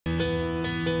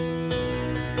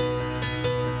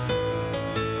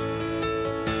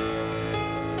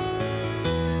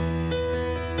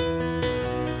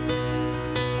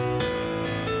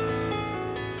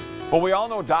Well, we all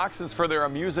know dachshunds for their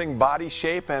amusing body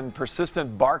shape and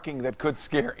persistent barking that could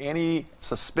scare any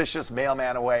suspicious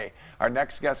mailman away. Our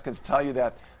next guest can tell you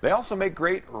that they also make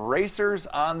great racers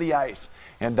on the ice.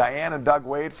 And Diane and Doug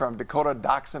Wade from Dakota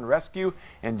Dachshund Rescue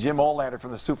and Jim Olander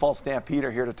from the Sioux Falls Stampede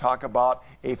are here to talk about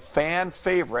a fan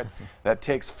favorite that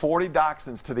takes 40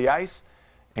 dachshunds to the ice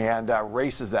and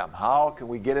races them. How can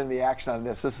we get in the action on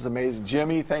this? This is amazing.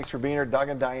 Jimmy, thanks for being here. Doug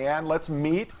and Diane, let's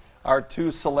meet our two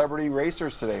celebrity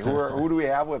racers today. Who do we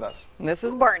have with us? This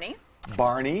is Barney.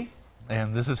 Barney.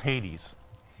 And this is Hades.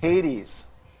 Hades.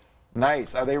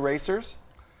 Nice. Are they racers?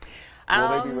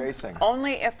 Will they be racing?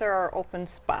 Only if there are open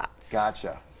spots.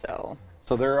 Gotcha.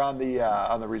 So they're on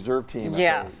the reserve team.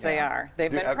 Yes, they are.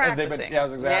 They've been practicing.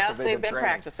 Yes, they've been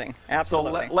practicing.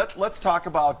 Absolutely. So let's talk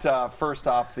about first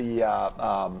off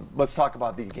let's talk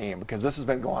about the game, because this has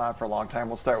been going on for a long time.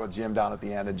 We'll start with Jim down at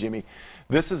the end. And Jimmy,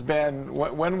 this has been,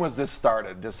 when was this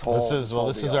started? This is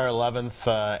our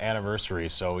 11th anniversary.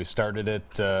 So we started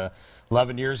it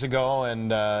 11 years ago,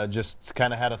 and just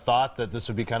kind of had a thought that this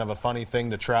would be kind of a funny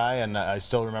thing to try. And I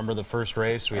still remember the first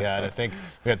race we had. I think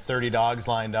we had 30 dogs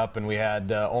lined up, and we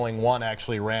had only one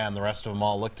actually ran. The rest of them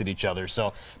all looked at each other.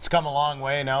 So it's come a long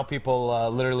way. Now people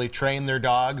literally train their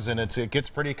dogs, and it gets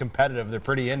pretty competitive. They're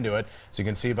pretty into it. As you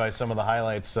can see by some of the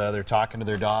highlights, they're talking to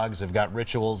their dogs. They've got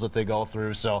rituals that they go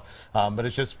through. So, but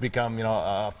it's just become,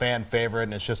 a fan favorite,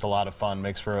 and it's just a lot of fun.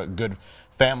 Makes for a good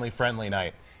family-friendly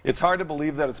night. It's hard to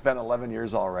believe that it's been 11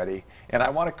 years already, and I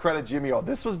want to credit Jimmy O.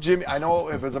 This was Jimmy. I know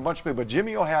it was a bunch of people, but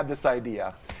Jimmy O had this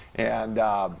idea, and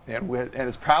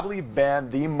it's probably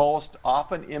been the most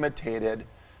often imitated,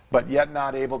 but yet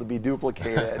not able to be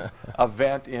duplicated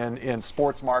event in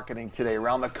sports marketing today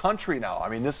around the country now. I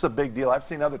mean, this is a big deal. I've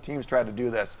seen other teams try to do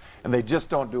this, and they just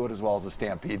don't do it as well as the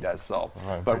Stampede does. So,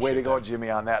 but way to go, Jimmy,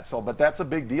 on that. So, but that's a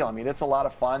big deal. I mean, it's a lot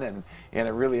of fun, and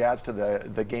it really adds to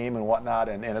the game and whatnot,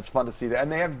 and it's fun to see that.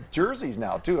 And they have jerseys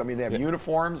now, too. I mean, they have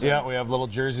uniforms. Yeah, we have little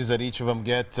jerseys that each of them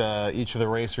get. Each of the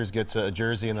racers gets a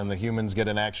jersey, and then the humans get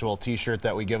an actual T-shirt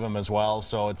that we give them as well.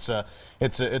 So it's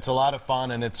a lot of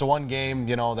fun, and it's the one game,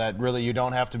 that really you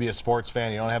don't have to be a sports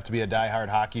fan, you don't have to be a diehard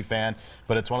hockey fan,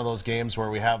 but it's one of those games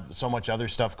where we have so much other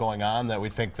stuff going on that we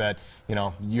think that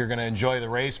you're going to enjoy the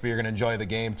race, but you're going to enjoy the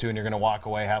game too, and you're going to walk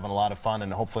away having a lot of fun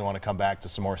and hopefully want to come back to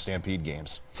some more Stampede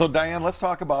games. So Diane, let's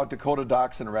talk about Dakota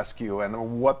Dachshund Rescue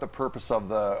and what the purpose of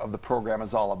the program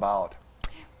is all about.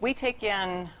 we take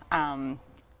in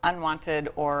unwanted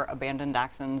or abandoned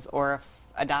dachshunds, or if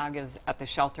a dog is at the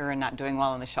shelter and not doing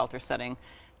well in the shelter setting,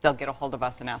 they'll get a hold of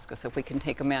us and ask us if we can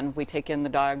take them in. We take in the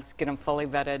dogs, get them fully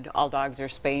vetted. All dogs are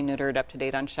spayed, neutered, up to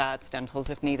date on shots,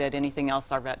 dentals if needed, anything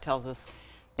else our vet tells us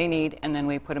they need, and then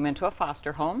we put them into a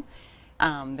foster home.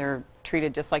 They're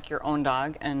treated just like your own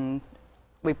dog, and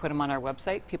we put them on our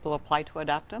website. People apply to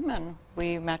adopt them, and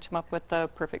we match them up with the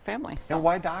perfect family. So. And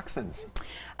why dachshunds?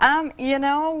 You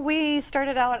know, we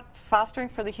started out fostering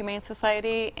for the Humane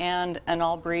Society and an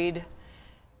all-breed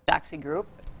Doxy group,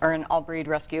 or an all-breed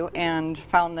rescue, and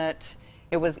found that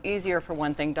it was easier for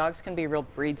one thing. Dogs can be real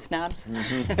breed snobs.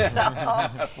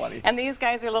 Funny. And these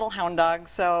guys are little hound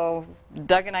dogs, so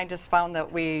Doug and I just found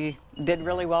that we did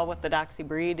really well with the Doxy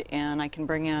breed, and I can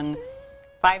bring in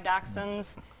 5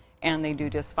 Dachshunds, and they do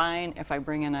just fine. If I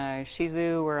bring in a Shih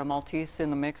Tzu or a Maltese in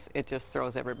the mix, it just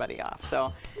throws everybody off.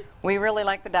 So we really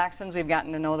like the Dachshunds. We've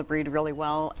gotten to know the breed really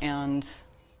well, and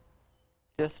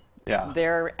just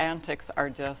their antics are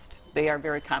just, they are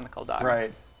very comical dogs.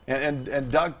 Right.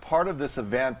 And Doug, part of this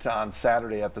event on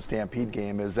Saturday at the Stampede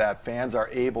game is that fans are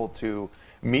able to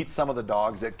meet some of the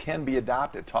dogs that can be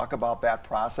adopted. Talk about that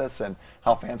process and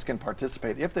how fans can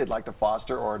participate if they'd like to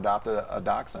foster or adopt a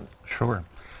dachshund. Sure.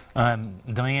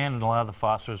 Diane and a lot of the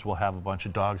fosters will have a bunch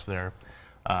of dogs there,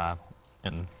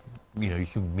 and you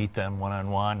can meet them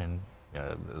one-on-one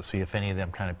and see if any of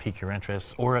them kind of pique your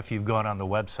interest, or if you've gone on the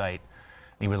website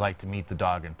and you would like to meet the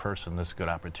dog in person, this is a good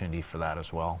opportunity for that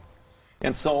as well.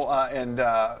 And so,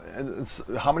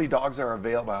 how many dogs are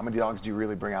available? How many dogs do you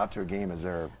really bring out to a game? Is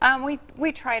there?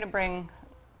 We try to bring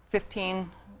 15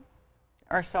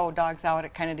 or so dogs out.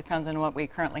 It kind of depends on what we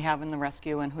currently have in the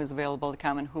rescue and who's available to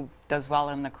come and who does well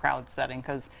in the crowd setting,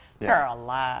 because there are a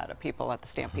lot of people at the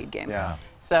Stampede game. Yeah.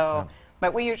 So,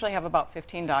 but we usually have about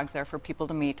 15 dogs there for people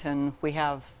to meet, and we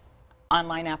have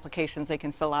online applications they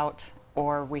can fill out,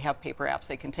 or we have paper apps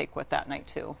they can take with that night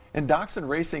too. And dachshund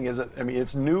racing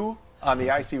it's new on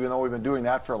the ice, even though we've been doing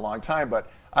that for a long time,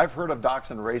 but I've heard of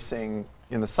dachshund racing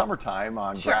in the summertime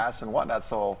on grass and whatnot,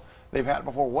 so they've had it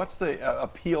before. What's the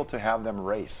appeal to have them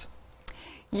race?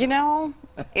 You know,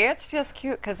 it's just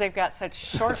cute because they've got such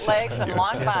short legs and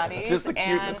long bodies. It's just the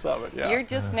cuteness and of it, yeah. You're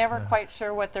just never quite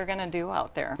sure what they're going to do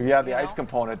out there. Yeah, the you ice know?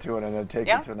 component to it, and it takes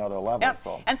Yep. it to another level. Yep.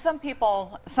 So. And some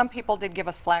people did give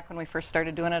us flack when we first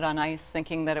started doing it on ice,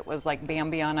 thinking that it was like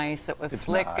Bambi on ice. It was It's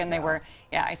slick, not, and they yeah. were.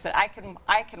 Yeah, I said I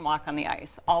can walk on the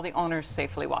ice. All the owners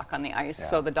safely walk on the ice, Yeah.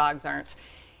 so the dogs aren't.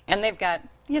 And they've got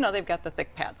the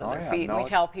thick pads on Oh, their yeah. feet. No, And we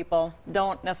tell people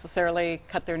don't necessarily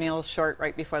cut their nails short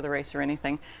right before the race or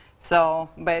anything. So,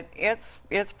 but it's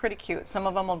pretty cute. Some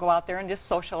of them will go out there and just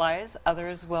socialize.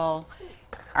 Others are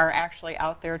actually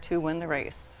out there to win the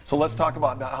race. So let's talk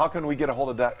about now, how can we get a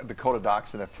hold of Dakota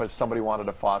Dachshund if somebody wanted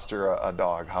to foster a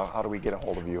dog? How do we get a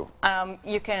hold of you?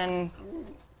 You can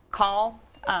call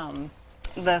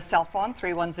the cell phone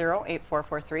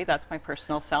 310-8443. That's my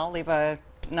personal cell. Leave a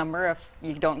number if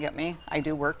you don't get me. I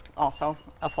do work also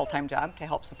a full-time job to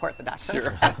help support the Dachshunds.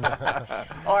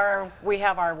 Sure. Or we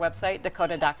have our website,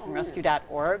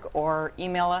 dakotadachshundrescue.org, or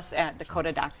email us at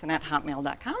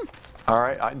dakotadachshund@hotmail.com. All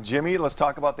right, Jimmy, let's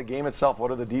talk about the game itself.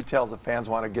 What are the details if fans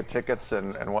want to get tickets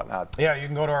and whatnot? Yeah, you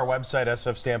can go to our website,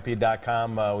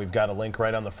 sfstampede.com. We've got a link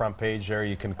right on the front page there.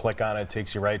 You can click on it. It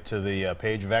takes you right to the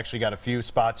page. We've actually got a few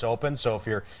spots open, so if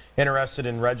you're interested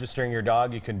in registering your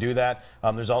dog, you can do that.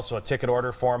 There's also a ticket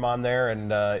order form on there,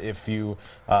 and if you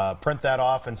print that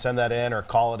off and send that in or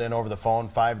call it in over the phone,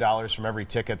 $5 from every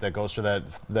ticket that goes through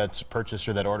that's purchased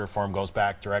through that order form goes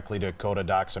back directly to Dakota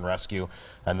Dachshund Rescue.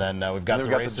 And then we've got the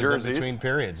races in between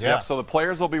periods. Yeah. Yep, so the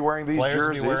players will be wearing these jerseys.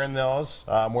 Players will be wearing those.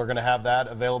 We're going to have that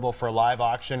available for a live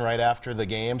auction right after the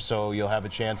game, so you'll have a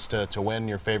chance to win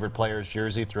your favorite player's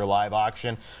jersey through a live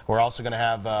auction. We're also going to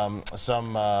have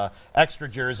some extra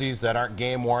jerseys that aren't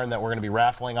game worn that we're going to be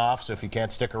raffling off, so if you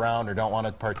can't stick around or don't want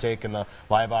to partake in the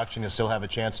live auction, you'll still have a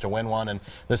chance to win one. And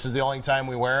this is the only time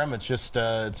we wear them. It's just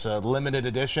it's a limited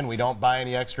edition. We don't buy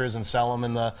any extras and sell them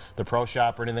in the pro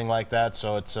shop or anything like that,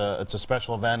 so it's a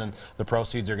special event, and the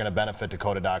proceeds are going to benefit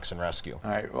Dakota Dachshund Rescue.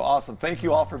 All right, well, awesome. Thank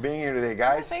you all for being here today,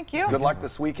 guys. Oh, thank you. Good luck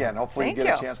this weekend. Hopefully you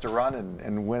get a chance to run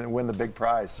and win the big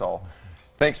prize. So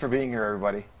thanks for being here,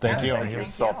 everybody. Thank you.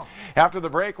 So after the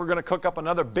break, we're going to cook up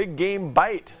another big game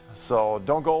bite. So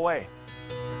don't go away.